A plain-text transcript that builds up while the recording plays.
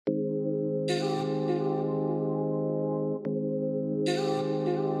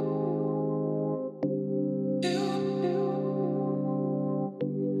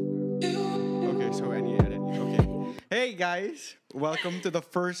guys. Welcome to the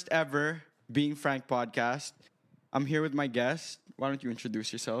first ever Being Frank podcast. I'm here with my guest. Why don't you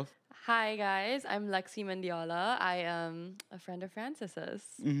introduce yourself? Hi guys, I'm Lexi Mendiola. I am a friend of Francis's.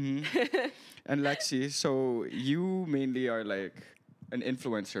 And Lexi, so you mainly are like an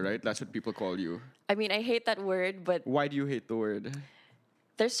influencer, right? That's what people call you. I mean, I hate that word, but Why do you hate the word?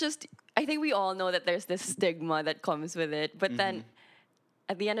 there's just, I think we all know that there's this stigma that comes with it. But then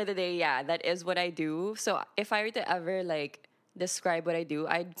at the end of the day, yeah, that is what I do. So if I were to ever like describe what I do,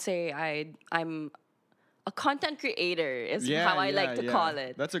 I'd say I'm a content creator is how I like to call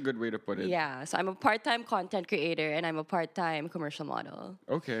it. That's a good way to put it. Yeah, so I'm a part-time content creator and I'm a part-time commercial model.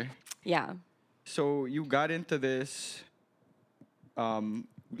 Okay. Yeah. So you got into this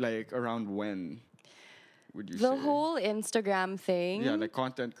like around when would you The say? whole Instagram thing. Yeah, like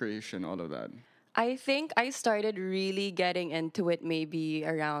content creation, all of that. I think I started really getting into it maybe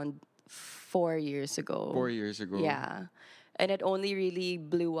around 4 years ago. 4 years ago. Yeah. And it only really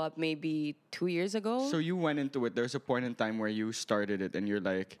blew up maybe 2 years ago. So you went into it. There's a point in time where you started it and you're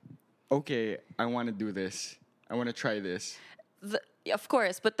like, okay, I want to do this. I want to try this. Of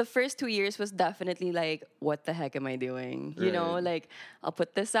course, but the first 2 years was definitely like, what the heck am I doing? You know, Right. like I'll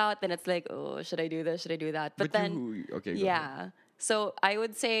put this out, then it's like, oh, should I do this? Should I do that? But then, okay, go ahead. yeah. So I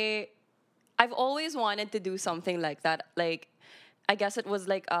would say I've always wanted to do something like that. Like, I guess it was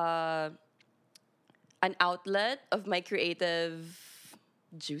like an outlet of my creative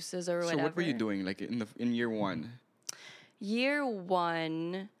juices or whatever. So what were you doing like in year one? Year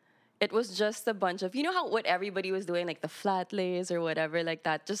one, it was just a bunch of, you know how what everybody was doing, like the flat lays or whatever, like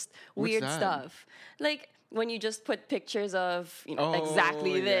that, just What's weird that? stuff. Like when you just put pictures of, Oh,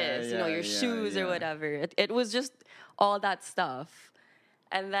 exactly yeah, this, your yeah, shoes yeah. or whatever. It was just all that stuff.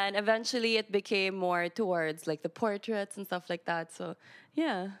 And then eventually it became more towards like the portraits and stuff like that. So,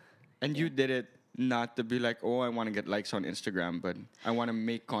 yeah. And you did it not to be like, oh, I want to get likes on Instagram, but I want to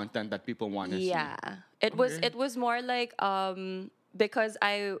make content that people want to see. Yeah. Okay. It was more like because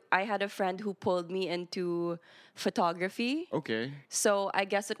I had a friend who pulled me into photography. Okay, So I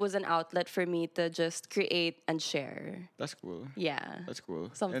guess it was an outlet for me to just create and share. that's cool. Yeah. That's cool.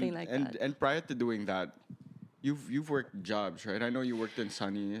 Something like and, that. And prior to doing that, you've worked jobs, right? I know you worked in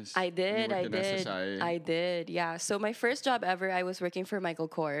Sunny's. I did, You I worked in did. SSI. I did, yeah. So my first job ever, I was working for Michael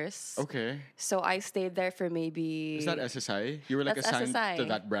Kors. Okay. So I stayed there for maybe... Is that SSI? You were like That's assigned SSI. to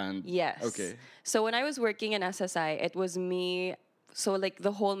that brand? Yes. Okay. So when I was working in SSI, it was me. So like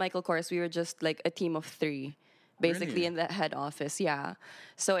the whole Michael Kors, we were just like a team of 3, basically Really? in the head office. Yeah.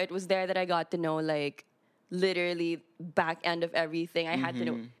 So it was there that I got to know like literally back end of everything. I had to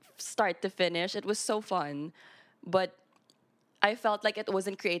know start to finish. It was so fun, but I felt like it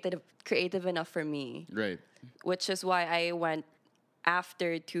wasn't creative enough for me, Right. which is why I went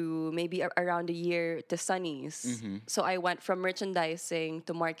after to maybe around a year to Sunny's. So I went from merchandising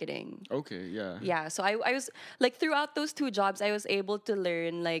to marketing. Okay, yeah. Yeah, so I was like throughout those 2 jobs, I was able to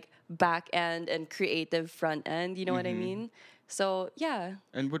learn like back end and creative front end. You know what I mean? So yeah,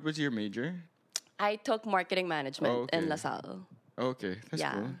 And what was your major? I took marketing management Oh, okay. in LaSalle. Okay, that's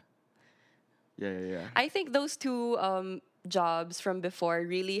Yeah. cool. Yeah. I think those 2 jobs from before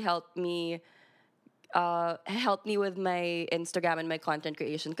really helped me with my Instagram and my content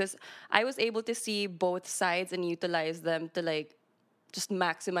creation because I was able to see both sides and utilize them to like just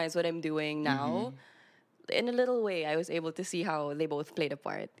maximize what I'm doing now. In a little way, I was able to see how they both played a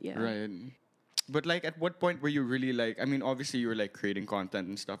part. Yeah. Right. But like at what point were you really like, I mean, obviously you were like creating content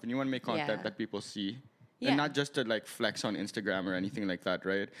and stuff and you want to make content Yeah. that people see. Yeah. And not just to like flex on Instagram or anything like that,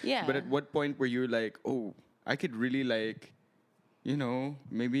 right? Yeah. But at what point were you like, oh, I could really like, you know,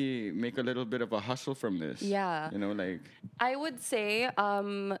 maybe make a little bit of a hustle from this. Yeah. You know, like, I would say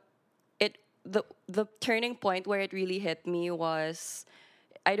the turning point where it really hit me was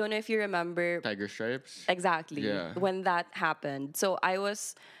I don't know if you remember Tiger Stripes. exactly Yeah. when that happened. So it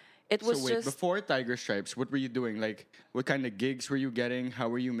was So wait, just before Tiger Stripes, what were you doing? Like, what kind of gigs were you getting? How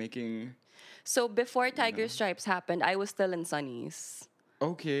were you making? so before Tiger Stripes happened, I was still in Sunny's.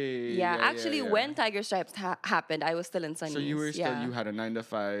 Okay. Yeah, actually, yeah. when Tiger Stripes happened, I was still in Sunny's. So you were still, yeah. you had a 9 to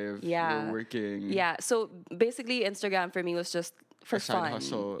 5. You Yeah. were working. Yeah, so basically, Instagram for me was just for A side fun.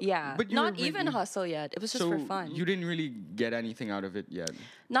 hustle. Yeah, But you were not even making- hustle yet. It was just So for fun. you didn't really get anything out of it yet.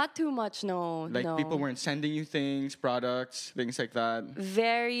 Not too much, no. Like no. people weren't sending you things, products, things like that.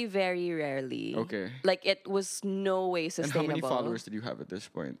 Very, very rarely. Okay. Like it was no way And sustainable. how many followers did you have at this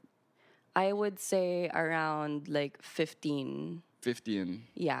point? I would say around like 15. 15.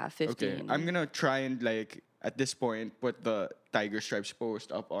 Yeah, 15. Okay. I'm gonna try and like at this point put the Tiger Stripes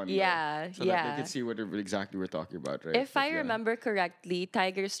post up on Yeah, so that they yeah. can see what exactly we're talking about, right? If I Yeah. remember correctly,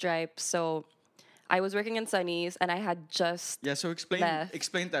 Tiger Stripes, so I was working in Sunny's and I had just Yeah, so left.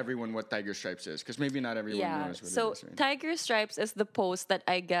 explain to everyone what Tiger Stripes is, because maybe not everyone Yeah. knows what So it is. Right? Tiger Stripes is the post that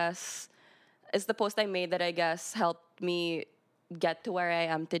I guess is the post I made that I guess helped me get to where I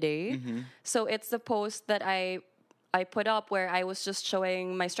am today. So it's the post that I put up where I was just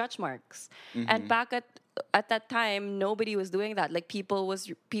showing my stretch marks. And back at that time, nobody was doing that. Like people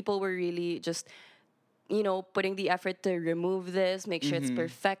were really just putting the effort to remove this, make sure it's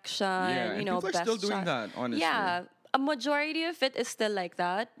perfection. Yeah, and people are best still doing shot. that, honestly. Yeah, a majority of it is still like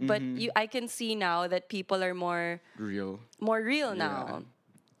that, but I can see now that people are more Real. real now,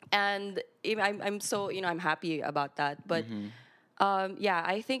 and I'm so I'm happy about that. But yeah,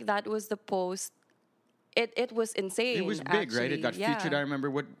 I think that was the post. It was insane. It was big, right? It got actually. featured. I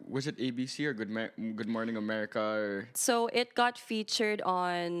remember, what was it, ABC or Good Morning America? Or So it got featured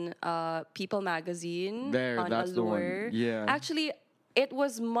on People magazine. There, on that's the one. Allure. Yeah. Actually, it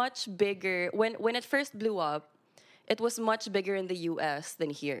was much bigger when it first blew up. It was much bigger in the U.S. than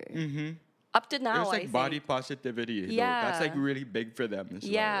here. Up to now, it was I like think. body positivity. Though. That's like Yeah. really big for them as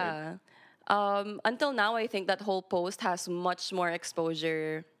well. Right? Yeah. Until now, I think that whole post has much more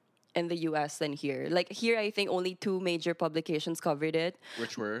exposure in the US than here. Like here, I think only 2 major publications covered it.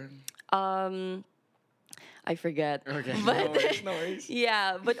 Which were? I forget. Okay. But No worries.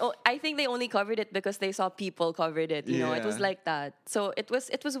 yeah, but I think they only covered it because they saw people covered it. It was Yeah. like that. So it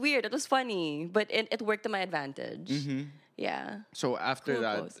was weird. It was funny, but it worked to my advantage. Yeah. So after Cool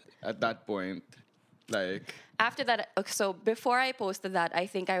that, post. at that point, like After that, so before I posted that, I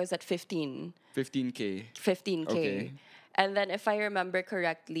think I was at 15K. 15K. Okay. And then if I remember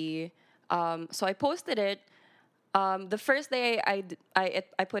correctly, so I posted it. The first day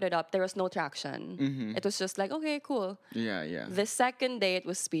I put it up, there was no traction. It was just like, okay, cool. Yeah, yeah. The second day, it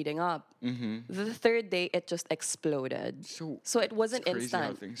was speeding up. The third day, it just exploded. So it wasn't it's crazy instant.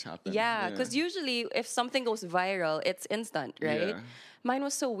 how things happen. Yeah, because usually if something goes viral, it's instant, right? Yeah. Mine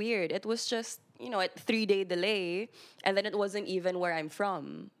was so weird. It was just, a 3-day delay, and then it wasn't even where I'm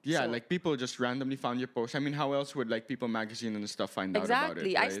from. Yeah, So- like people just randomly found your post. I mean, how else would like People Magazine and stuff find out about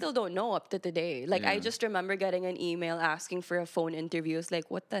Exactly. it? I right? still don't know up to today. Like, I Yeah. just remember getting an email asking for a phone interview. It's like,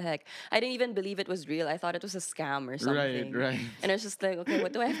 what the heck? I didn't even believe it was real. I thought it was a scam or something. right. And it's just like, okay,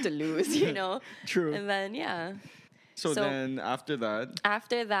 what do I have to lose, True. And then, yeah. So so- then after that,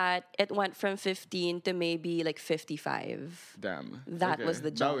 After that, it went from 15 to maybe like 55. damn. That was the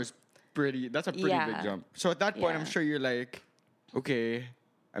That jump. was that's a pretty big Yeah. jump. So at that point, I'm Yeah. sure you're like, okay,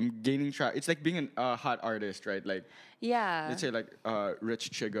 I'm gaining track. It's like being a hot artist, right? Like, Yeah. let's say like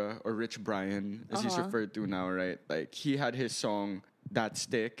Rich Chiga or Rich Brian, as he's Uh-huh. referred to now, right? Like he had his song That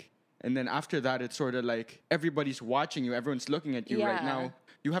Stick, and then after that, it's sort of like everybody's watching you, everyone's looking at you right Yeah. now.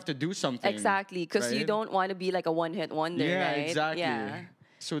 You have to do something. Exactly. Because you right? don't want to be like a one-hit wonder, Yeah, right? exactly. Yeah.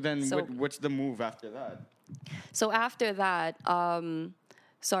 So then, So- what's the move after that? So after that,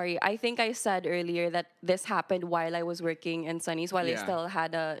 sorry, I think I said earlier that this happened while I was working in Sunny's, while I Yeah. still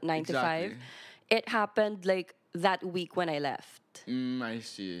had a 9 to 5. Exactly. It happened like that week when I left. I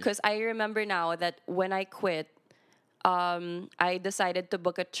see. Because I remember now that when I quit, I decided to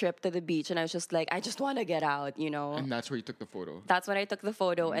book a trip to the beach, and I was just like, I just want to get out, And that's where you took the photo. That's when I took the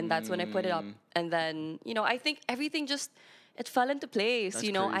photo, and that's when I put it up. Mm. And then, I think everything just it fell into place. That's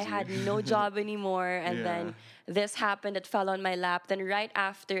I crazy. had no job anymore, and Yeah. then this happened. It fell on my lap. Then right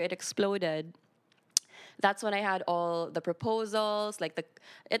after it exploded, that's when I had all the proposals. Like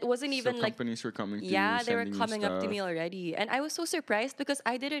it wasn't even so like companies were coming to you, yeah, they were sending you coming up to me stuff. already, and I was so surprised because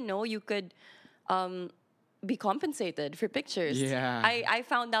I didn't know you could. Be compensated for pictures. Yeah. I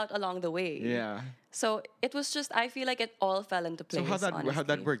found out along the way. Yeah. So it was just I feel like it all fell into place. So how'd that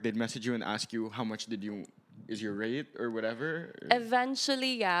honestly. work? They'd message you and ask you how much is your rate or whatever?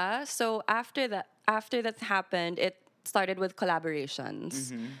 Eventually, yeah. So after that happened, it started with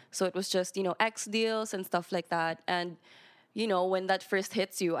collaborations. So it was just X deals and stuff like that. And when that first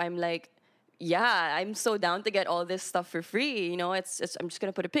hits you, I'm like, yeah, I'm so down to get all this stuff for free. It's I'm just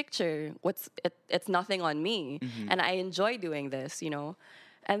gonna put a picture. It's nothing on me, and I enjoy doing this.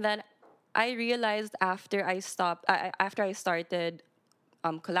 And then I realized after I started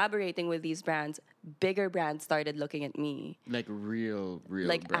collaborating with these brands, bigger brands started looking at me, Like real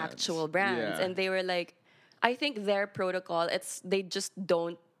like brands. actual brands, Yeah. and they were like, I think their protocol, they just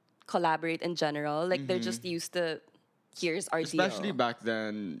don't collaborate in general. Like they're just used to, here's our Especially deal. back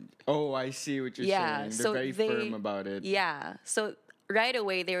then. Oh, I see what you're Yeah, saying. They're so very they- firm about it. Yeah. So right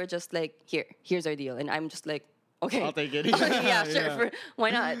away they were just like, here's our deal, and I'm just like, okay, I'll take it. yeah, sure, Yeah. why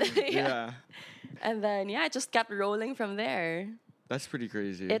not? yeah. Yeah. And then it just kept rolling from there. That's pretty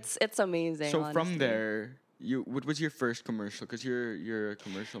crazy. It's amazing. so from honestly. there, what was your first commercial? Because you're a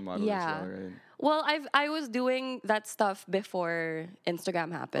commercial model as Yeah. well, right? Well, I was doing that stuff before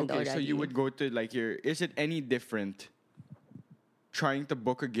Instagram happened Okay, already. so you would go to like your. Is it any different trying to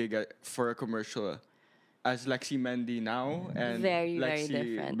book a gig for a commercial as Lexi Mendy now and Very, very Lexi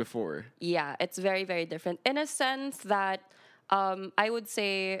different. before? Yeah, it's very, very different in a sense that I would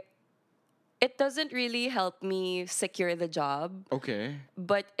say it doesn't really help me secure the job, Okay.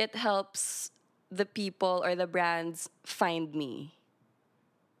 but it helps the people or the brands find me.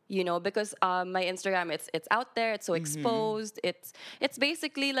 You know, because my Instagram, it's out there, it's so exposed. It's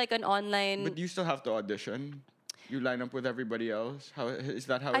basically like an online. But you still have to audition. You line up with everybody else. How is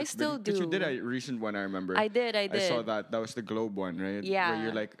that? How I it's still been? Because you did do. a recent one, I remember. I did. I saw that. That was the Globe one, right? Where Yeah.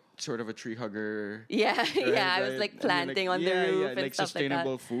 you're like sort of a tree hugger. Yeah, Right, yeah. I was right? like And you're planting on the yeah, roof yeah, and like stuff like that.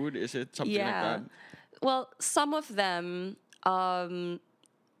 sustainable food. Is it something like Yeah. that? Well, some of them,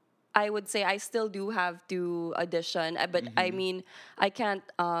 I would say I still do have to audition, but Mm-hmm. I mean, I can't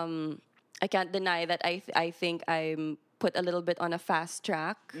deny that I think I'm put a little bit on a fast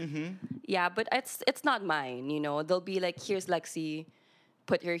track. Mm-hmm. Yeah, but it's not mine. You know, they'll be like, here's Lexi,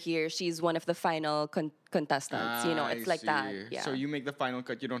 put her here. She's one of the final contestants. You know, I it's like that. see. Yeah. So you make the final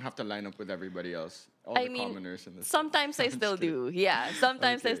cut. You don't have to line up with everybody else. All I the mean, commoners in this. sometimes I I'm still just kidding. do. Yeah,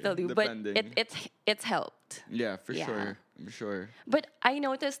 sometimes I Okay, still do. depending. But it's helped. Yeah, for Yeah. sure. I'm sure. But I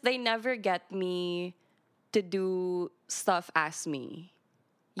noticed they never get me to do stuff as me.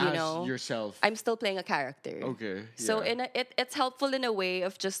 You As know, yourself. I'm still playing a character. Okay. So yeah. it's helpful in a way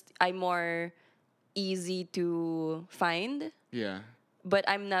of just I'm more easy to find, Yeah. but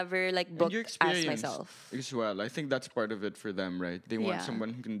I'm never like And booked your as experience myself. as well. I think that's part of it for them, right? They want Yeah.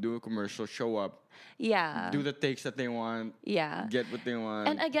 someone who can do a commercial, show up, Yeah. do the takes that they want, Yeah. get what they want.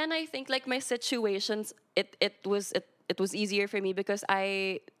 And again, I think like my situations, it was easier for me because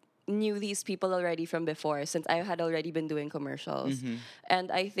I knew these people already from before since I had already been doing commercials. Mm-hmm.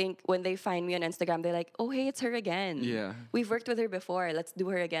 And I think when they find me on Instagram, they're like, "Oh, hey, it's her again. Yeah. We've worked with her before. Let's do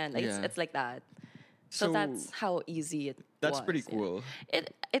her again." Like Yeah. it's like that. So that's how easy it that's was. pretty yeah. cool.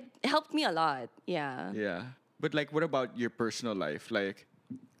 It helped me a lot. Yeah. Yeah. But like what about your personal life? Like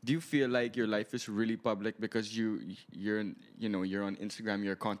do you feel like your life is really public because you're you're on Instagram,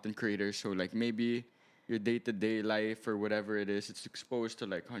 you're a content creator, so like maybe your day-to-day life or whatever it is, it's exposed to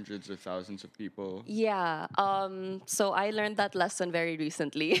like hundreds of thousands of people. Yeah. So I learned that lesson very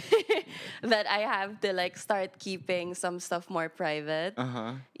recently that I have to like start keeping some stuff more private.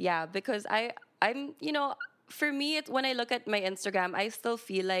 Uh-huh. Yeah, because I'm for me when I look at my Instagram, I still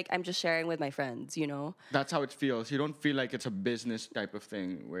feel like I'm just sharing with my friends, you know. That's how it feels. You don't feel like it's a business type of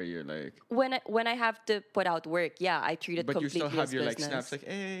thing where you're like When I have to put out work, yeah, I treat it but you completely still have as your like business. snaps like,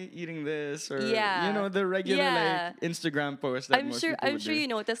 hey, eating this or Yeah. the regular Yeah. like Instagram posts that I'm most sure people I'm would sure do. you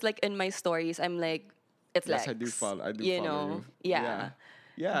notice like in my stories, I'm like it's Yes, Lex. I do follow. I do you follow know. you. Yeah.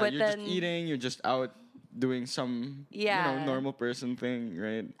 Yeah, But you're just then- eating. You're just out doing some Yeah. normal person thing,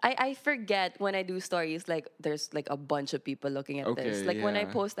 right? I forget when I do stories like there's like a bunch of people looking at this. Okay, Like when I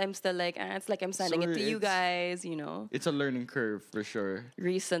yeah. post, I'm still like it's like I'm sending So it to you it's- guys. You know. It's a learning curve for sure.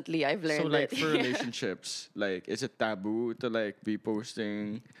 Recently, I've learned So like it. for relationships, like is it taboo to like be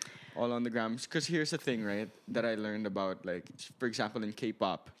posting all on the grams? Because here's the thing, right? That I learned about like for example in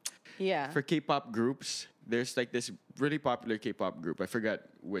K-pop. yeah. For K-pop groups, there's like this really popular K-pop group. I forget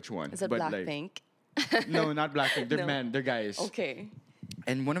which one. Is it but like Blackpink? no, not Blackpink. They're No. men. They're guys. Okay.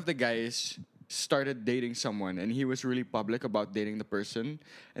 And one of the guys started dating someone, and he was really public about dating the person,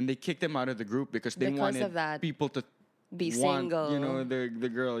 and they kicked him out of the group because they Because wanted of that. people to Be want, single. the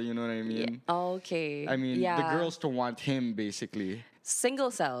girl. You know what I Yeah. mean? Okay. I mean, yeah. the girls to want him basically.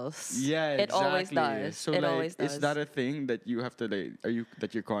 Single cells. Yeah, It always exactly. does. So it like, always does. is that a thing that you have to like?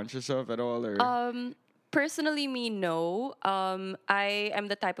 That you're conscious of at all, or? Personally, me, no. I am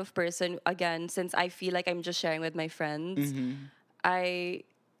the type of person, again, since I feel like I'm just sharing with my friends, I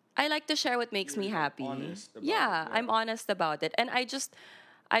like to share what makes me happy. honest about Yeah, it, yeah. I'm honest about it. And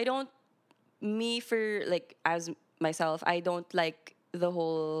I don't, me for like, as myself, I don't like the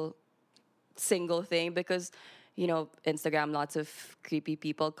whole single thing because, Instagram, lots of creepy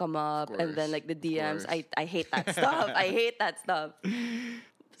people come up and then course, like the of DMs. course. I hate that stuff. I hate that stuff.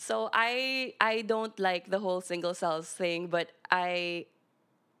 So I don't like the whole single cells thing, but I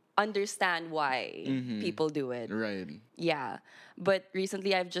understand why people do it. right. Yeah. But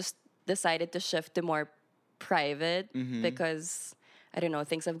recently I've just decided to shift to more private because I don't know,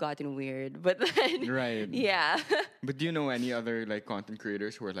 things have gotten weird. But then, Right. yeah. But do you know any other like content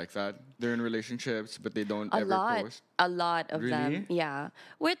creators who are like that? They're in relationships, but they don't A ever lot, post. a lot of them. Really? Yeah.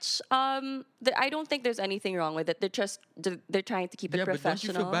 Which I don't think there's anything wrong with it. They're trying to keep it Yeah, but don't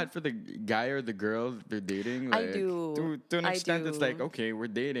you professional. feel bad for the guy or the girl they're dating? I Like, do. To an I extent, it's like do. okay, we're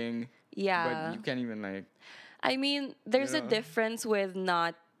dating, Yeah. but you can't even like. I mean, there's a Yeah. difference with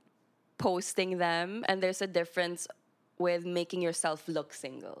not posting them, and there's a difference with making yourself look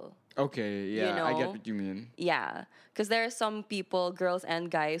single. Okay, yeah, I get know? what you mean. Yeah, because there are some people, girls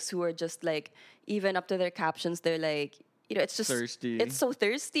and guys, who are just like, even up to their captions, they're like, it's just Thirsty. It's so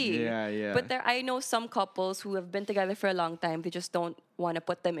thirsty. Yeah, yeah. But I know some couples who have been together for a long time. They just don't want to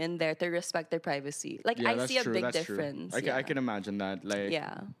put them in there to respect their privacy. Like Yeah, I that's see a true. big That's difference. true. I can imagine that. Like,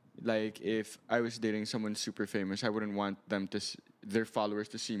 Yeah. like if I was dating someone super famous, I wouldn't want them to their followers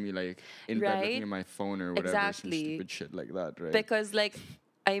to see me like in bed with me Right? on my phone or whatever, some Exactly. stupid shit like that, right? Because like,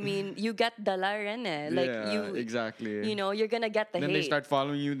 I mean, you get dala rin eh. Like yeah, you, exactly. you're gonna get the then hate. they start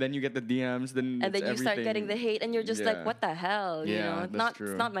following you, then you get the DMs, then And it's then you start getting the everything. hate, and you're just like, Yeah. what the hell? Yeah, that's true.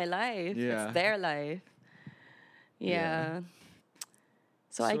 It's not my life. Yeah. It's their life. Yeah.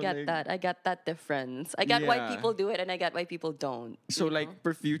 So I So, get like- that. I get that difference. I get why Yeah. people do it, and I get why people don't. So you like know?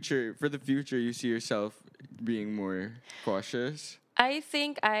 for the future, you see yourself being more cautious. I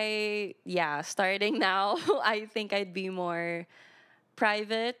think starting now, I think I'd be more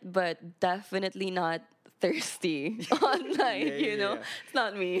private, but definitely not thirsty online, Yeah. It's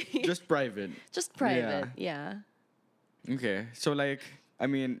not me. Just private. Just private, yeah. Okay. So like, I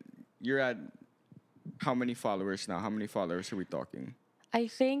mean, you're at how many followers now? How many followers are we talking? I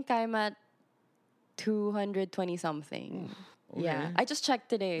think I'm at 220 something. Yeah. okay. I just checked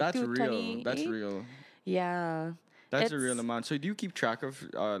today. That's real. 228? That's real. Yeah. That's a real It's- amount. So do you keep track of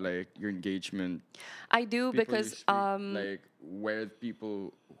like your engagement? I do People you because speak, like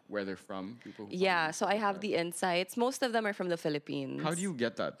where they're from, people. Who yeah, follow so you, I stuff have like the insights. Most of them are from the Philippines. that. How do you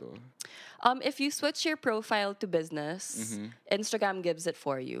get that though? If you switch your profile to business, Instagram gives it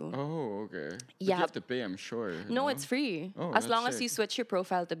for you. Oh, okay. But you Yeah. have to pay, I'm sure. No, it's free. Oh, as that's long as sick. you switch your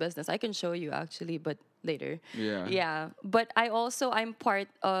profile to business. I can show you actually, but later. Yeah. Yeah. But I'm part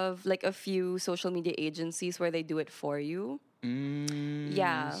of like a few social media agencies where they do it for you.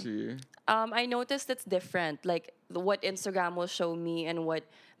 Yeah. I see. I noticed it's different. Like what Instagram will show me and what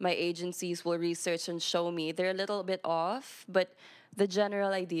my agencies will research and show me, they're a little bit off, but the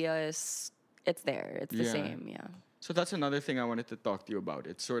general idea is it's there. It's the Yeah. same. Yeah. So that's another thing I wanted to talk to you about.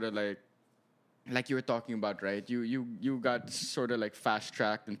 It's sort of like you were talking about, right? You got sort of like fast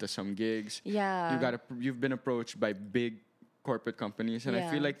tracked into some gigs. Yeah. You've been approached by big corporate companies, and I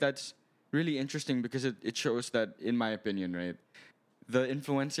feel Yeah. like that's really interesting because it shows that, in my opinion, right, the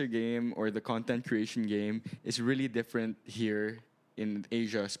influencer game or the content creation game is really different here in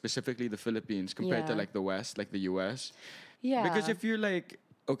Asia, specifically the Philippines, compared to Yeah. like the West, like the US. Yeah. Because if you're like,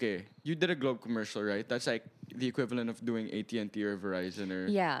 okay, you did a Globe commercial, right? That's like the equivalent of doing AT&T or Verizon or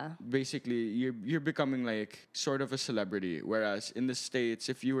yeah. basically you're becoming like sort of a celebrity. Whereas in the States,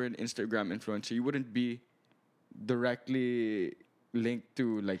 if you were an Instagram influencer, you wouldn't be directly linked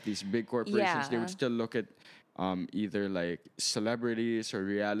to like these big corporations. They Yeah. would still look at either like celebrities or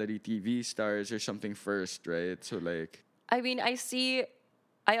reality TV stars or something first, right? So like I mean,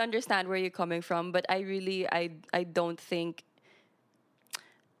 I understand where you're coming from, but I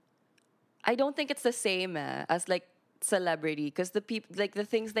don't think it's the same as like celebrity, because the people, like the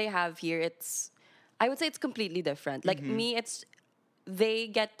things they have here, I would say it's completely different. Like me, they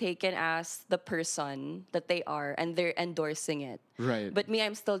get taken as the person that they are and they're endorsing it. right. But me,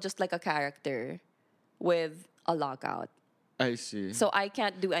 I'm still just like a character with a lockout. I see. So I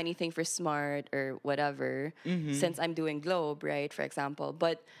can't do anything for Smart or whatever since I'm doing Globe, right? For example.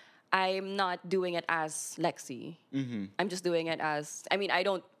 But I'm not doing it as Lexi. I'm just doing it as, I mean, I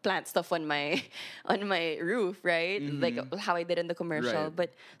don't plant stuff on my roof, right? Like how I did in the commercial. Right.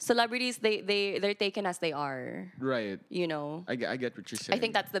 But celebrities, they're taken as they are, right. you know. I get what you're saying. I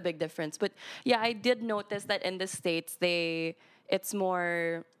think that's the big difference. But yeah, I did notice that in the States, it's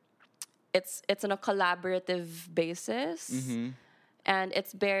more, it's on a collaborative basis, and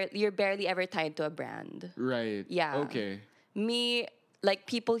you're barely ever tied to a brand. right. Yeah. Okay. Me, like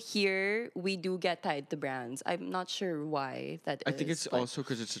people here, we do get tied to brands. I'm not sure why that I think is, it's but also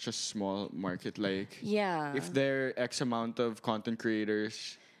because it's such a small market. Like, yeah. if there are X amount of content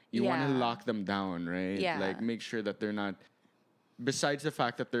creators, you want to Yeah. lock them down, right? Yeah. Like, make sure that they're not besides the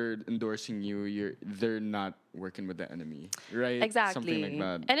fact that they're endorsing you, they're not working with the enemy, right? Exactly. Something like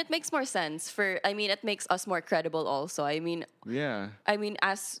that. And it makes more sense it makes us more credible also. Yeah.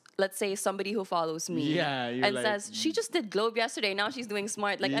 As let's say somebody who follows me Yeah, you're and like- says she just did Globe yesterday, now she's doing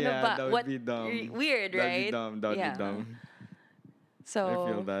Smart. Like ano Yeah, ba? that would What be dumb. weird, That'd right? be dumb. That'd Yeah. be dumb. So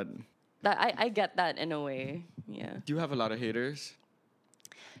I feel that. I get that in a way. Yeah. Do you have a lot of haters?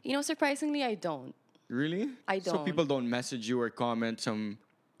 Surprisingly, I don't. Really? I So don't. people don't message you or comment some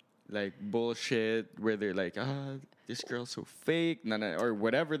like bullshit where they're like, this girl's so fake, or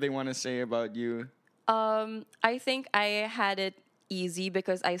whatever they want to say about you. I think I had it easy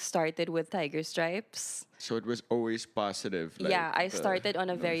because I started with Tiger Stripes. So it was always positive. Yeah, I the started on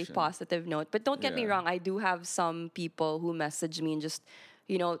a very notion. positive note. But don't get me Yeah. wrong, I do have some people who message me and just,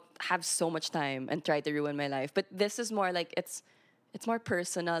 have so much time and try to ruin my life. But this is more like it's more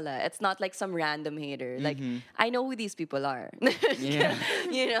personal. It's not like some random hater. Like I know who these people are. Yeah.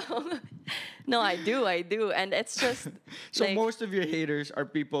 No, I do, and it's just So like, most of your haters are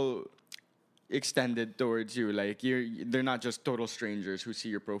people extended towards you. Like they're not just total strangers who see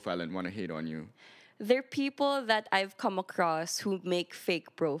your profile and want to hate on you. they're people that I've come across who make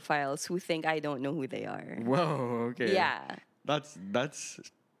fake profiles who think I don't know who they are. Whoa. Okay. Yeah. That's a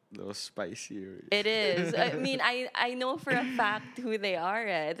little spicy. It is. I know for a fact who they are.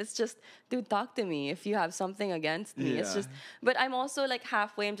 It's just, dude, talk to me if you have something against me. It's Yeah. just, but I'm also like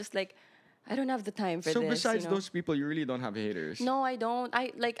halfway. I'm just like, I don't have the time for So this. besides those people, you really don't have haters. No, I don't.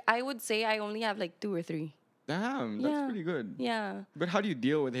 I would say I only have like 2 or 3. Damn, that's Yeah. pretty good. Yeah. But how do you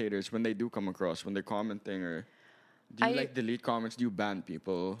deal with haters when they do come across, when they're commenting, or do you I- like delete comments? Do you ban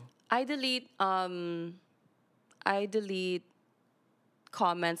people? I delete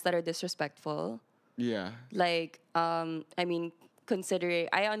comments that are disrespectful. Yeah. Like considering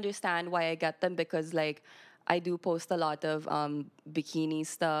I understand why I get them because like I do post a lot of bikini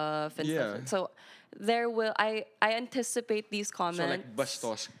stuff and Yeah. stuff. So I anticipate these comments. So like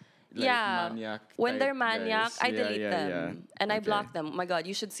bastos, like yeah. maniac. When type they're maniac, guys. I Yeah, delete yeah, them. yeah. And I Okay. block them. Oh my god,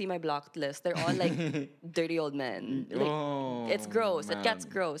 you should see my blocked list. They're all like dirty old men. Like, Oh, it's gross. It gets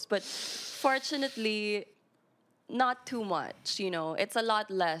man. gross. But fortunately, not too much, It's a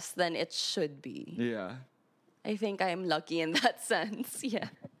lot less than it should be. Yeah. I think I'm lucky in that sense. Yeah.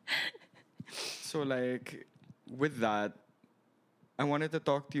 So like with that, I wanted to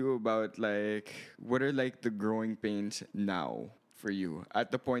talk to you about like what are like the growing pains now for you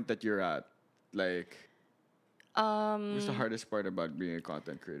at the point that you're at. Like what's the hardest part about being a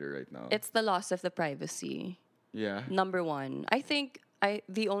content creator right now? It's the loss of the privacy. Yeah. Number one. I think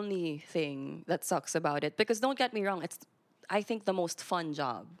the only thing that sucks about it, because don't get me wrong, it's I think the most fun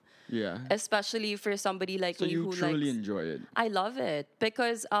job. Yeah. Especially for somebody like So me you who truly likes enjoy it. I love it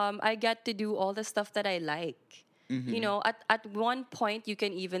because I get to do all the stuff that I like. Mm-hmm. At one point you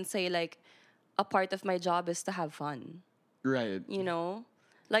can even say like a part of my job is to have fun. Right.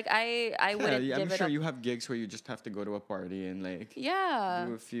 Like I wouldn't Yeah, I'm give it sure up. you have gigs where you just have to go to a party and like Yeah.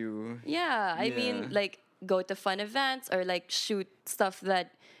 do a few. Yeah, I Yeah. mean, like go to fun events or like shoot stuff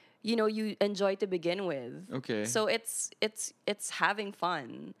that you enjoy to begin with. Okay. So it's having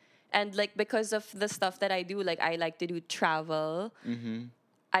fun, and like because of the stuff that I do, like I like to do travel. Mm-hmm.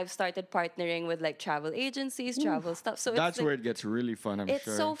 I've started partnering with like travel agencies, travel stuff. So That's it's where like, it gets really fun, I'm it's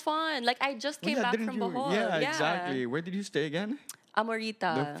sure. so fun. Like I just Oh, came yeah, back didn't from you- Bohol. Yeah, exactly. Where did you stay again?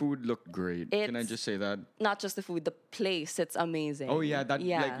 Amorita. The food looked great. Can I It's- just say that? Not just the food, the place. It's amazing. Oh yeah, that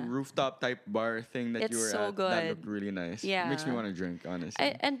like rooftop type bar thing that It's you were so at. That good. looked really nice. Yeah. Makes me want to drink,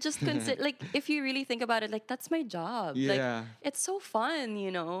 honestly. And just consider, like, if you really think about it, like, that's my job. Yeah. Like, it's so fun,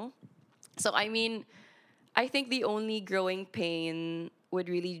 So, I mean, I think the only growing pain would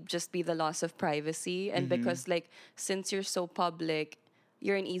really just be the loss of privacy. And because, like, since you're so public,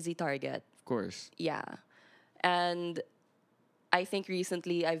 you're an easy target. Of course. Yeah. And I think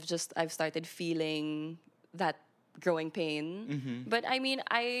recently I've started feeling that growing pain. But I mean,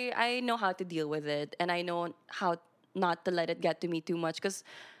 I know how to deal with it, and I know how not to let it get to me too much because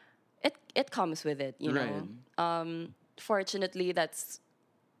it comes with it, know. Fortunately, that's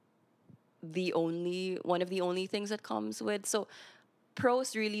one of the only things that comes with. So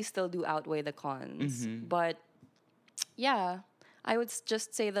pros really still do outweigh the cons. But yeah, I would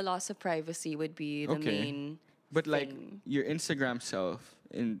just say the loss of privacy would be the Okay. main. But like thing. your Instagram self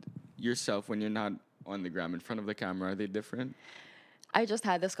and yourself when you're not on the gram in front of the camera, are they different? I just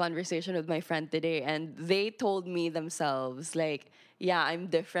had this conversation with my friend today, and they told me themselves, like, yeah, I'm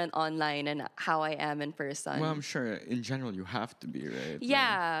different online and how I am in person. Well, I'm sure in general you have to be, right?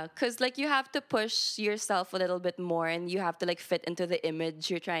 Yeah, because like you have to push yourself a little bit more and you have to like fit into the image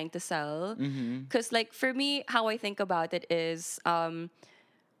you're trying to sell. Because like for me, how I think about it is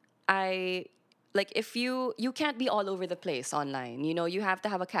I like if you can't be all over the place online, you know, you have to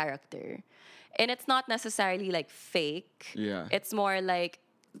have a character. And it's not necessarily like fake. Yeah. It's more like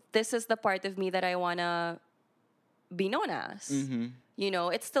this is the part of me that I wanna be known as. You know,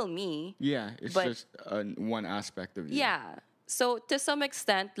 it's still me. Yeah, it's But- just one aspect of you. Yeah. So to some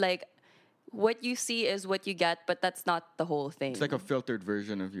extent, like what you see is what you get, but that's not the whole thing. It's like a filtered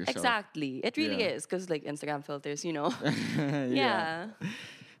version of yourself. exactly. It really Yeah. is because like Instagram filters, you know. yeah. yeah.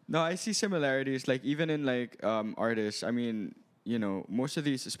 No, I see similarities. Like even in like artists. I mean, you know, most of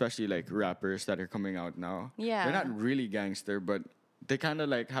these, especially like rappers that are coming out now. Yeah. They're not really gangster, but they kind of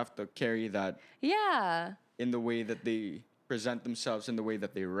like have to carry that Yeah. in the way that they present themselves, in the way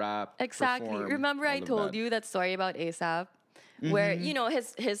that they rap. Exactly. perform, Remember all I of told that. you that story about ASAP? Where, you know,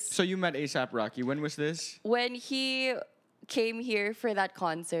 his So you met ASAP Rocky. When was this? when he came here for that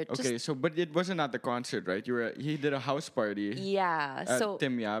concert. Okay, so but it wasn't at the concert, right? He did a house party Yeah. at So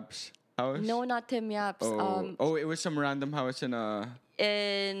Tim Yap's house. no, not Tim Yap's. Oh, it was some random house in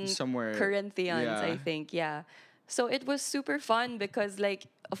In somewhere. Corinthians, Yeah. I think. Yeah. So it was super fun because like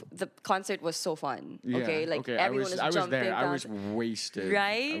the concert was so fun. Okay, like everyone was I was jumping. there. I was dancing. wasted.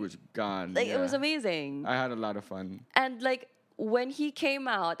 Right? I was gone. Like it was yeah. amazing. I had a lot of fun. And like when he came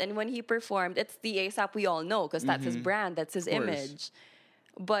out and when he performed, it's the ASAP we all know because that's his brand, that's his course. image.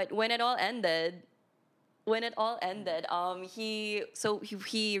 But when it all ended,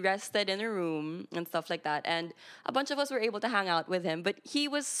 he rested in a room and stuff like that, and a bunch of us were able to hang out with him. But he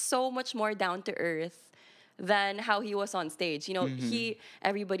was so much more down to earth than how he was on stage. You know,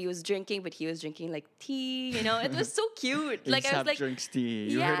 everybody was drinking, but he was drinking like tea. You know, it was so cute. Like I was ASAP like drinks tea.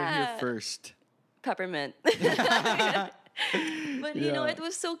 You heard it here Yeah. first. peppermint. But you know, Yeah. it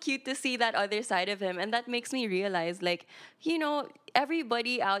was so cute to see that other side of him, and that makes me realize, like, you know,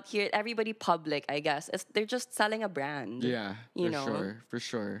 everybody out here, everybody public, I guess, they're just selling a brand. Yeah, You for know. sure, for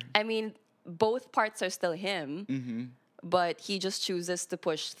sure. I mean, both parts are still him, Mm-hmm. but he just chooses to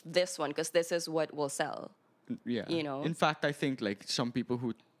push this one because this is what will sell. Yeah. You know? In fact, I think like some people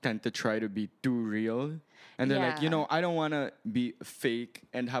who tend to try to be too real and they're like, you Yeah. know, I don't want to be fake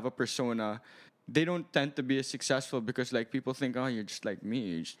and have a persona. They don't tend to be as successful because like people think, oh, you're just like me,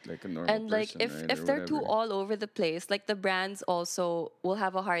 you're just like a normal And like person, if right? if Or they're too whatever. all over the place, like the brands also will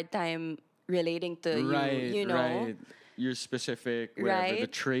have a hard time relating to right, you know. right. You're specific, whatever the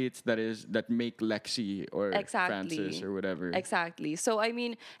Right? traits that make Lexi or Exactly. Francis or whatever. Exactly. So I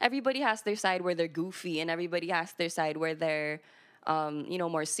mean, everybody has their side where they're goofy, and everybody has their side where they're, you know,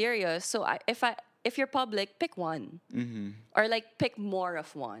 more serious. So if you're public, pick one, or like pick more of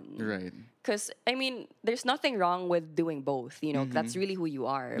one. Right. Because I mean, there's nothing wrong with doing both. You know, that's really who you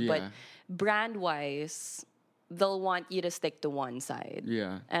are. But Yeah. brand wise, they'll want you to stick to one side.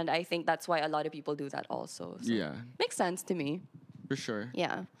 Yeah. And I think that's why a lot of people do that also. So Yeah. makes sense to me. For sure.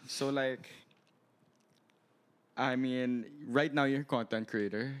 Yeah. So like, I mean, right now you're a content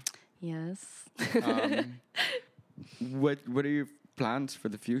creator. Yes. What are your plans for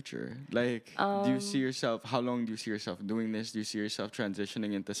the future? Like, do you see Um, yourself? How long do you see yourself doing this? Do you see yourself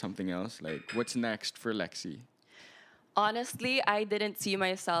transitioning into something else? Like, what's next for Lexi? Honestly, I didn't see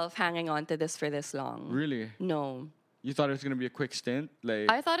myself hanging on to this for this long. Really? No. You thought it was gonna be a quick stint? Like,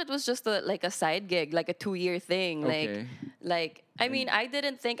 I thought it was just like a side gig, like a 2-year thing. Okay. Like I mean, I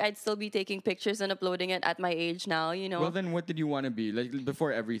didn't think I'd still be taking pictures and uploading it at my age now, you know. well, then what did you want to be? Like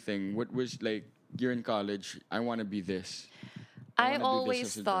before everything, what was like? You're in college. I want to be this. I wanna do this always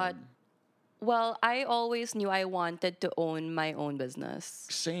as a thought job. well, I always knew I wanted to own my own business.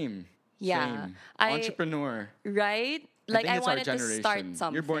 Same. Yeah. Same. I- Entrepreneur. Right? Like think I it's our wanted to start generation.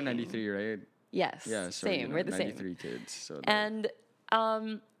 something. You're born '93, right? Yes. Yeah. So, same. you know, We're the same. 93 kids. So like, And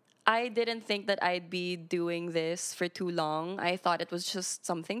I didn't think that I'd be doing this for too long. I thought it was just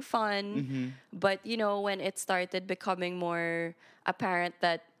something fun. Mm-hmm. But you know, when it started becoming more apparent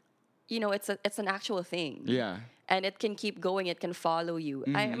that you know it's an actual thing. yeah. And it can keep going, it can follow you.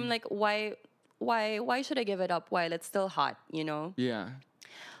 I'm like, why should I give it up while it's still hot, you know? Yeah.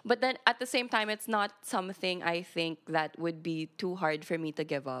 But then at the same time, it's not something I think that would be too hard for me to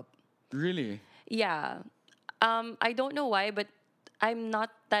give up. Really? Yeah. I don't know why, but I'm not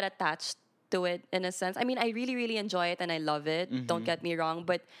that attached to it in a sense. I mean, I really, really enjoy it and I love it. Don't get me wrong.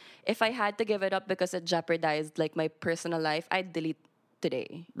 But if I had to give it up because it jeopardized like my personal life, I'd delete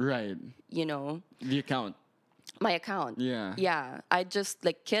today, Right. you know? The account. my account. Yeah. Yeah, I just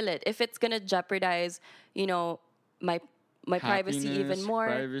like kill it. If it's gonna jeopardize, you know, my privacy even Happiness, more,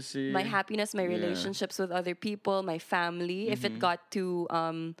 privacy. my happiness, my Yeah. relationships with other people, my family. If it got too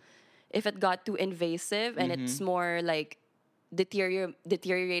invasive and it's more like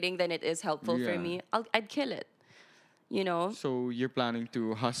deteriorating than it is helpful for Yeah. me, I'd kill it. You know, So you're planning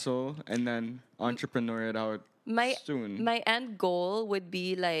to hustle and then entrepreneur it out my soon. my end goal would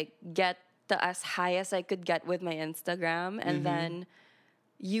be like get to as high as I could get with my Instagram and then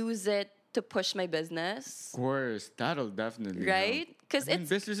use it to push my business, Of course, that'll definitely right? help. Because I mean, it's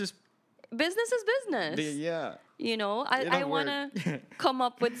business is business is business. yeah. You know, It'll I want to work. come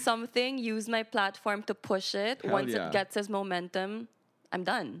up with something, use my platform to push it. Hell Once yeah. it gets its momentum, I'm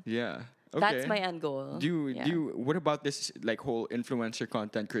done. Yeah. Okay. That's my end goal. Yeah. Do you what about this like whole influencer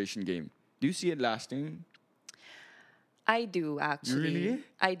content creation game? Do you see it lasting? I do actually. Really?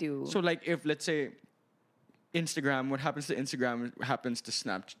 I do. So like if let's say Instagram, what happens to Instagram happens to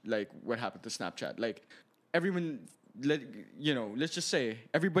what happened to Snapchat. Like everyone let's just say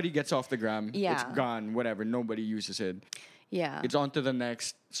everybody gets off the gram. It's Yeah. gone, whatever. Nobody uses it. yeah. It's on to the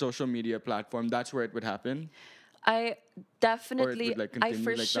next social media platform. That's where it would happen. I definitely, would, like, I continue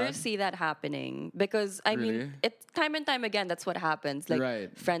for like sure that? see that happening because I Really? mean, it time and time again. That's what happens. Like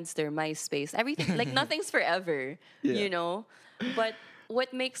Right. Friendster, MySpace, everything. Like nothing's forever, Yeah. you know. But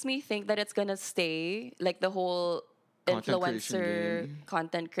what makes me think that it's gonna stay like the whole Content creation influencer game.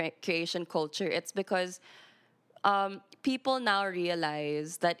 content creation culture? It's because people now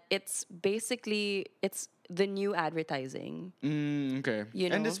realize that it's basically it's the new advertising. Okay. You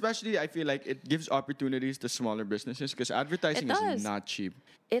And know? especially, I feel like it gives opportunities to smaller businesses because advertising It is does. not cheap.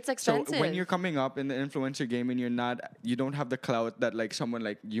 It's expensive. So when you're coming up in the influencer game and you don't have the clout that like someone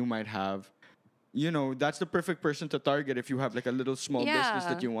like you might have, that's the perfect person to target if you have like a little small business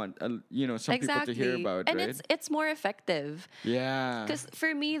Yeah. that you want, some people to hear about, and right? it's more effective Yeah. because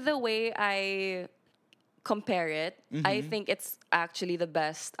for me the way I compare it, I think it's actually the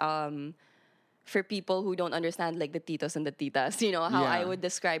best for people who don't understand like the titos and the titas, how I Yeah. would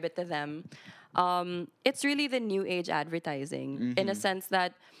describe it to them. It's really the new age advertising in a sense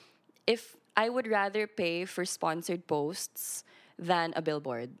that if I would rather pay for sponsored posts than a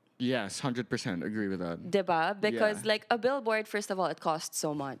billboard. Yes, 100% agree with that. Diba? Because Yeah. like a billboard, first of all, it costs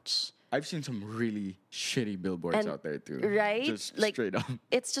so much. I've seen some really shitty billboards And- out there too. right? Just Like- straight up.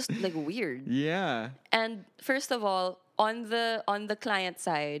 It's just like weird. Yeah. And first of all, on the client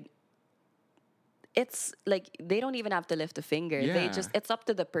side, it's like they don't even have to lift a finger. Yeah. It's up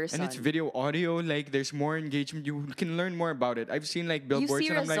to the person. And it's video, audio. Like there's more engagement. You can learn more about it. I've seen like billboards, see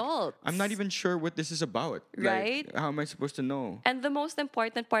and I'm like, results. I'm not even sure what this is about. Right? Like, how am I supposed to know? And the most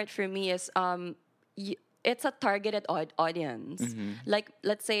important part for me is it's a targeted audience. Mm-hmm. Like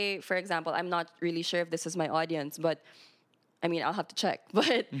let's say for example, I'm not really sure if this is my audience, but I mean I'll have to check.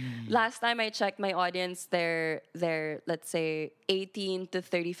 But last time I checked my audience, they're let's say 18 to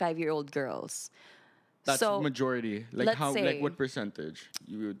 35-year-old girls. That's so majority. Like let's how? say- Like what percentage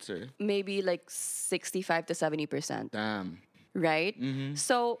you would say? maybe like 65 to 70%. Damn. Right? Mm-hmm.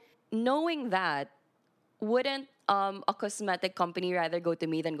 So knowing that, wouldn't a cosmetic company rather go to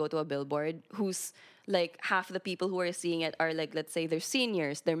me than go to a billboard who's like half the people who are seeing it are like, let's say they're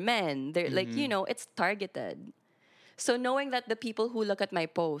seniors, they're men, they're like, it's targeted. So knowing that the people who look at my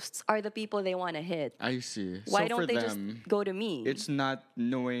posts are the people they want to hit, I see. why so don't for they them, just go to me? it's not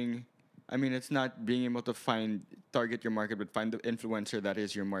knowing. I mean, it's not being able to target your market, but find the influencer that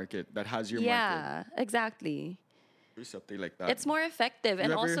is your market, that has your market. yeah, exactly. Or something like that. It's more effective. You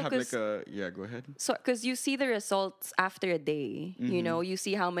And ever also have because like a go ahead. so because you see the results after a day, you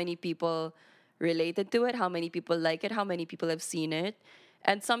see how many people related to it, how many people like it, how many people have seen it,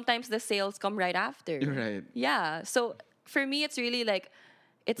 and sometimes the sales come right after. Right. Yeah. So for me, it's really like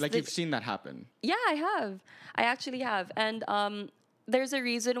it's Like the, you've seen that happen. yeah, I have. I actually have, and there's a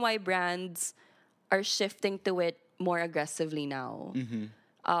reason why brands are shifting to it more aggressively now.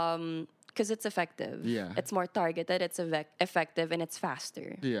 Because it's effective. Yeah. It's more targeted. It's effective, and it's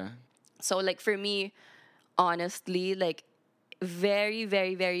faster. Yeah. So like for me, honestly, like very,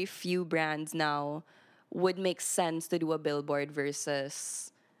 very, very few brands now would make sense to do a billboard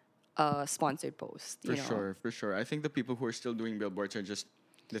versus a sponsored post. For sure, for sure. I think the people who are still doing billboards are just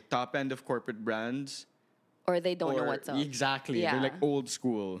the top end of corporate brands. Or they don't know or- what's up. Exactly. Yeah. They're like old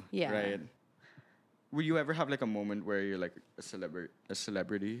school. Yeah. Right. Would you ever have like a moment where you're like a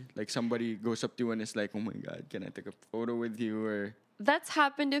celebrity? Like somebody goes up to you and is like, "Oh my God, can I take a photo with you?" Or That's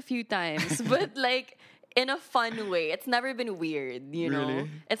happened a few times, but like in a fun way. It's never been weird, you know? Really?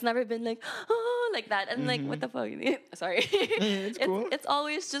 It's never been like, oh, like that. And like, what the fuck? Sorry. It's cool. It's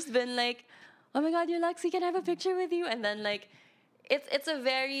always just been like, oh my God, you're Lexi, can I have a picture with you? And then like, it's a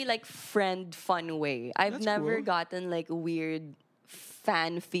very like friend fun way. I've That's never cool. gotten like weird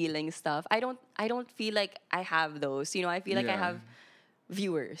fan feeling stuff. I don't feel like I have those. You know, I feel like I Yeah. have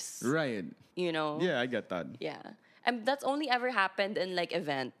viewers. Right. You know? Yeah, I get that. Yeah. And that's only ever happened in like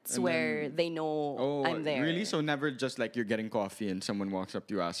events And where then- they know Oh, I'm there. really? So never just like you're getting coffee and someone walks up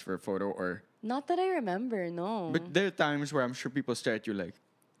to you, asks for a photo, or. Not that I remember, no. But there are times where I'm sure people stare at you like,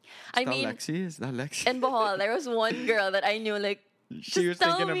 I "Is that mean, Lexi? Is that Lexi?" in Bohol, there was one girl that I knew like, She was just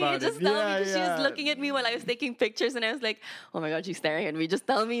tell thinking me, about just it. tell Yeah, me. 'Cause she yeah. was looking at me while I was taking pictures, and I was like, "Oh my God, she's staring at me. Just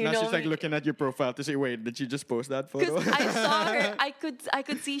tell me you Now know she's like me." looking at your profile to say, "Wait, did she just post that photo?" Because I saw her, I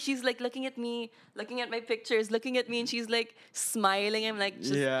could see she's like looking at me, looking at my pictures, looking at me, and she's like smiling. I'm like,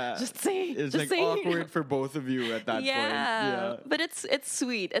 just say, It's just like say. awkward for both of you at that point. Yeah, but it's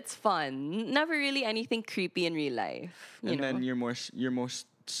sweet, it's fun. Never really anything creepy in real life, you And know. then your most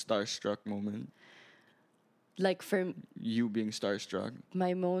starstruck moment, Like for you being starstruck.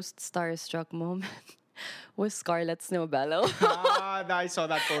 my most starstruck moment was Scarlett Snowbellow. I saw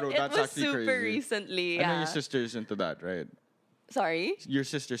that photo. It That's was actually super crazy. recently. I know Yeah. your sister's into that, right? Sorry. Your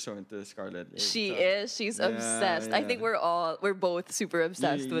sister's so into Scarlett. She So- is. She's Yeah, obsessed. I think yeah. we're both super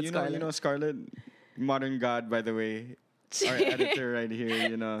obsessed with you Scarlett. know Scarlett, modern god, by the way. Our editor right here,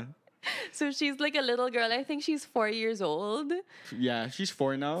 you know. So she's like a little girl. I think she's 4 years old. Yeah, she's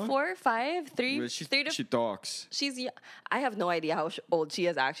 4 now. 4, 5, 3, Well, 3 to she talks. she's I have no idea how old she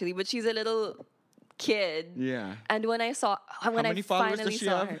is actually, but she's a little kid. Yeah. And when I many followers does finally she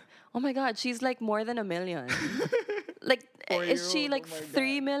saw have? her, oh my God, she's like more than 1 million. Like, is she 4-year-old, like oh my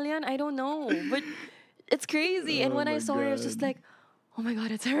 3 million? I don't know, but it's crazy. And Oh when I my saw her, I was just God. like, oh my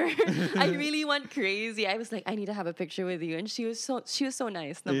God, it's her. I really went crazy. I was like, I need to have a picture with you, and she was so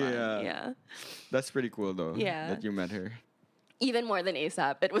nice. Naman. Yeah. Yeah. That's pretty cool though. Yeah. That you met her. Even more than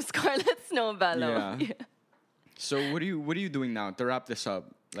ASAP, it was Scarlett Snowbellow. Yeah. So what are you doing now to wrap this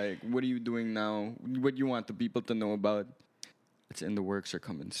up? Like, what are you doing now? What you want the people to know about? It's in the works or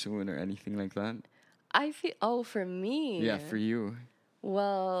coming soon or anything like that? I feel, for me. Yeah, for you.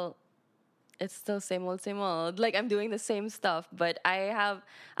 Well, it's still same old. Like I'm doing the same stuff, but I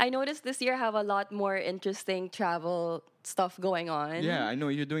noticed this year I have a lot more interesting travel stuff going on. Yeah, I know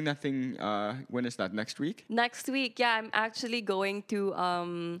you're doing that thing. When is that? Next week? Next week, yeah, I'm actually going to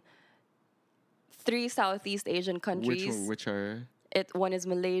 3 Southeast Asian countries. Which are? One is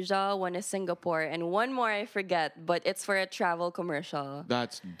Malaysia, one is Singapore, and one more I forget, but it's for a travel commercial.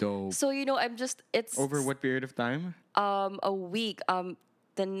 That's dope. So it's Over what period of time? a week,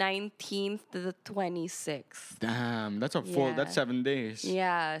 the 19th to the 26th. Damn, that's a full. Yeah. That's 7 days.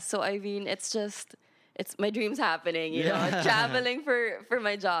 Yeah, so I mean, it's my dreams happening, you know, Yeah. traveling for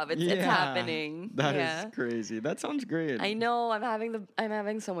my job. It's happening. That is yeah. crazy. That sounds great. I know. I'm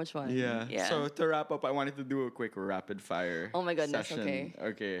having so much fun. Yeah. Yeah. So to wrap up, I wanted to do a quick rapid fire. Oh my goodness, Session. okay.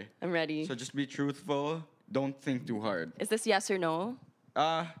 Okay. I'm ready. So just be truthful. Don't think too hard. Is this yes or no?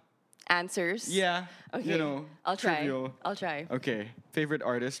 Answers. Yeah. Okay. You know. I'll try. Trivial. I'll try. Okay. Favorite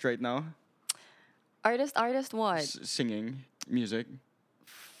artist right now? Artist what? Singing, music.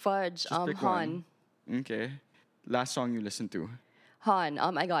 Fudge. Just pick Han. one. Okay. Last song you listened to. Han.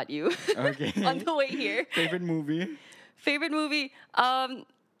 I got you. Okay. On the way here. Favorite movie? Favorite movie?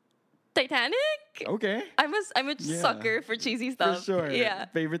 Titanic. Okay. I'm a Yeah. sucker for cheesy stuff. For sure. Yeah.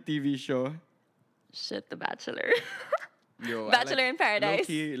 Favorite TV show? Shit, The Bachelor. Yo, I Bachelor in Paradise.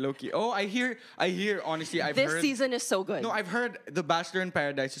 Low-key. Oh, I hear, honestly, I've This heard. season is so good. No, I've heard The Bachelor in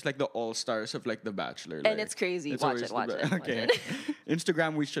Paradise is like the all-stars of like The Bachelor. And like, it's crazy. it's Watch always it, the watch be- it, watch Okay. it.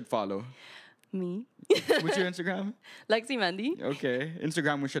 Instagram we should follow. Me. What's your Instagram? Lexi Mandy. Okay.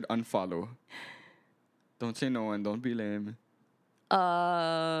 Instagram we should unfollow. Don't say no and don't be lame.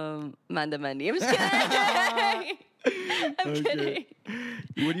 Manda Mandy. I'm just kidding. I'm Okay. kidding.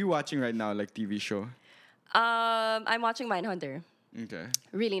 What are you watching right now, like TV show? I'm watching Mindhunter. Okay.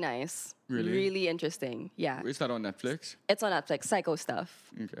 Really nice. Really? Really interesting. Yeah. Is that on Netflix? It's on Netflix. Psycho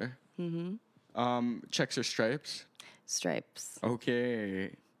stuff. Okay. Checks or stripes? Stripes.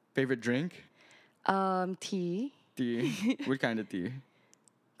 Okay. Favorite drink? Tea. Tea. What kind of tea?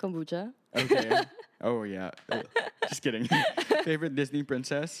 Kombucha. Okay. Oh yeah. Just kidding. Favorite Disney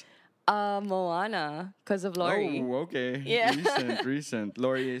princess? Moana. Because of Lori. Oh, okay. Yeah. Recent.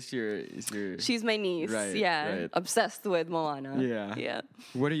 Lori is your. She's my niece. Right, yeah. right. Obsessed with Moana. Yeah. Yeah.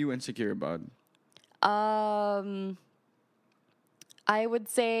 What are you insecure about? I would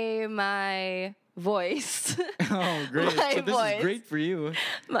say my voice. Oh, great. My So this voice. is great for you.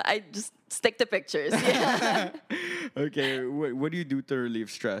 I just stick to pictures. Yeah. Okay. What do you do to relieve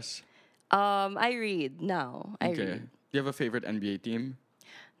stress? I read now. I Okay. read. Do you have a favorite NBA team?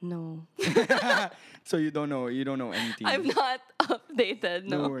 No. So you don't know anything. I'm not updated.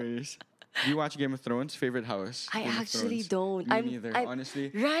 No No. worries. Do you watch Game of Thrones? Favorite house? I Game of actually Thrones? don't. Me I'm- neither. I-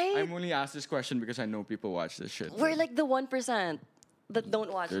 Honestly, Right? I'm only asked this question because I know people watch this shit. We're like the 1% that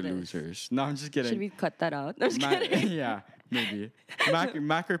don't watch They're this. losers. No, I'm just kidding. Should we cut that out? I'm just Mac, kidding. yeah, maybe.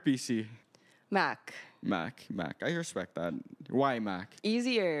 Mac or PC? Mac. Mac. I respect that. Why Mac?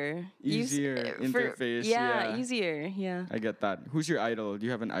 Easier. Easier interface, Yeah, yeah. easier. Yeah. I get that. Who's your idol? Do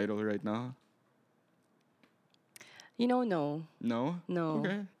you have an idol right now? No. No? No.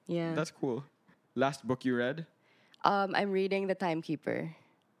 Okay. Yeah. That's cool. Last book you read? I'm reading The Timekeeper,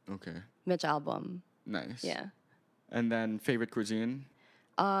 Okay. Mitch Albom. Nice. Yeah. And then favorite cuisine?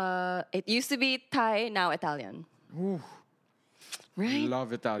 It used to be Thai, now Italian. Ooh, Right?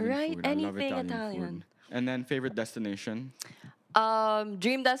 love Italian Right? food. I love Anything Italian, Italian. food. And then favorite destination?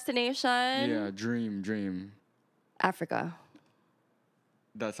 Dream destination. Yeah, dream. Africa.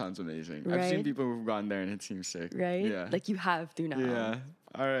 That sounds amazing. I've seen Right? people who've gone there and it seems sick. Right? Yeah. Like you have to now. yeah.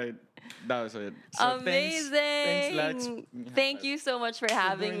 All right. That was it. So Amazing. Thanks, Lex. Thank you so much for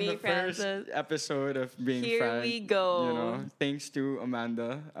having doing me, the first Francis. episode of being Here Frank, we go. You know, thanks to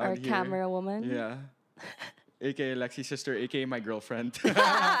Amanda out Our here. camera woman. Yeah. AKA Lexi's sister, AKA my girlfriend.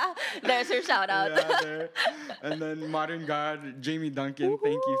 There's her shout out. Yeah, there. And then Modern God, Jamie Duncan,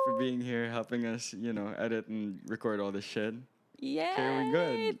 thank you for being here, helping us, edit and record all this shit. Yay. Okay, we're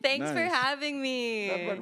good. Thanks for Nice. having me.